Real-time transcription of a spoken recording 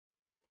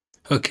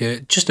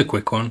Okay, just a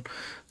quick one.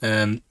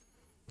 Um,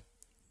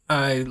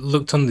 I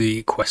looked on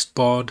the quest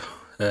board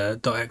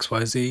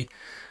 .xyz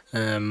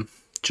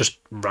just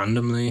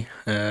randomly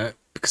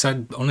because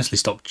I'd honestly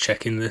stopped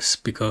checking this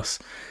because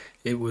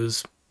it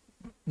was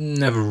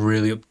never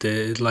really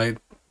updated. Like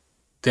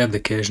they had the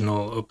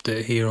occasional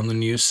update here on the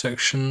news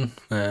section,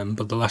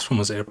 but the last one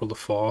was April the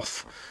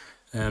 4th,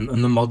 and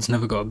the mods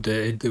never got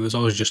updated. It was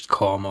always just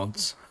core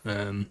mods.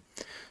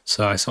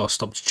 So I sort of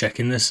stopped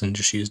checking this and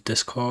just used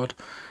Discord.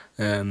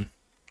 Um,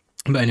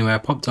 but anyway, I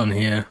popped on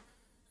here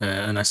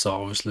and I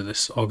saw obviously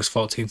this August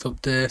 14th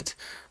update.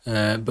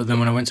 But then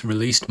when I went to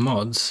released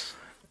mods,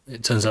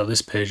 it turns out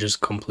this page has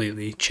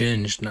completely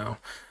changed now.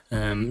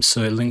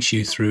 So it links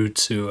you through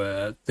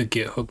to the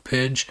GitHub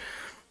page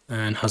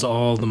and has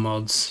all the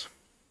mods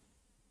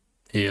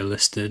here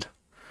listed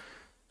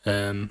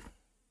that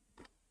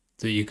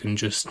you can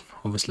just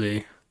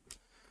obviously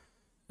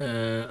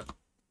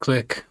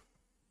click,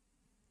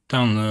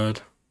 download,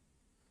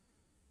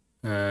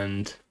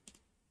 and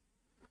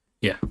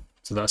yeah,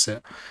 so that's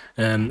it.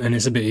 And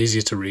it's a bit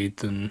easier to read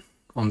than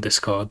on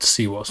Discord to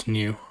see what's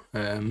new.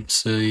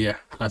 So yeah,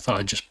 I thought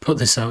I'd just put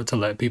this out to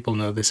let people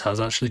know this has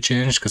actually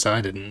changed because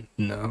I didn't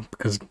know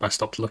because I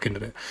stopped looking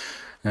at it.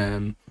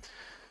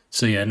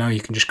 So yeah, now you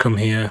can just come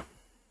here.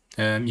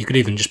 You could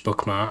even just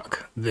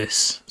bookmark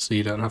this so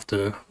you don't have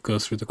to go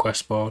through the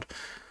quest board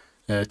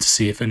to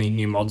see if any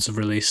new mods have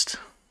released.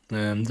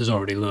 There's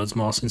already loads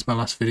more since my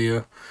last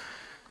video.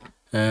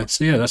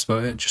 So yeah, that's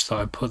about it. Just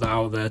thought I'd put that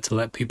out there to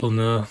let people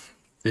know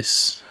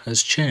this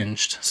has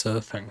changed. So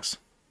thanks.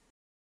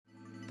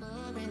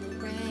 Blood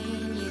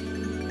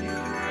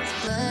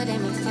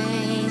in my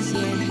face,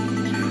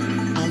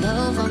 yeah. All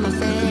over my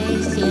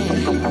face,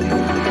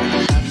 yeah.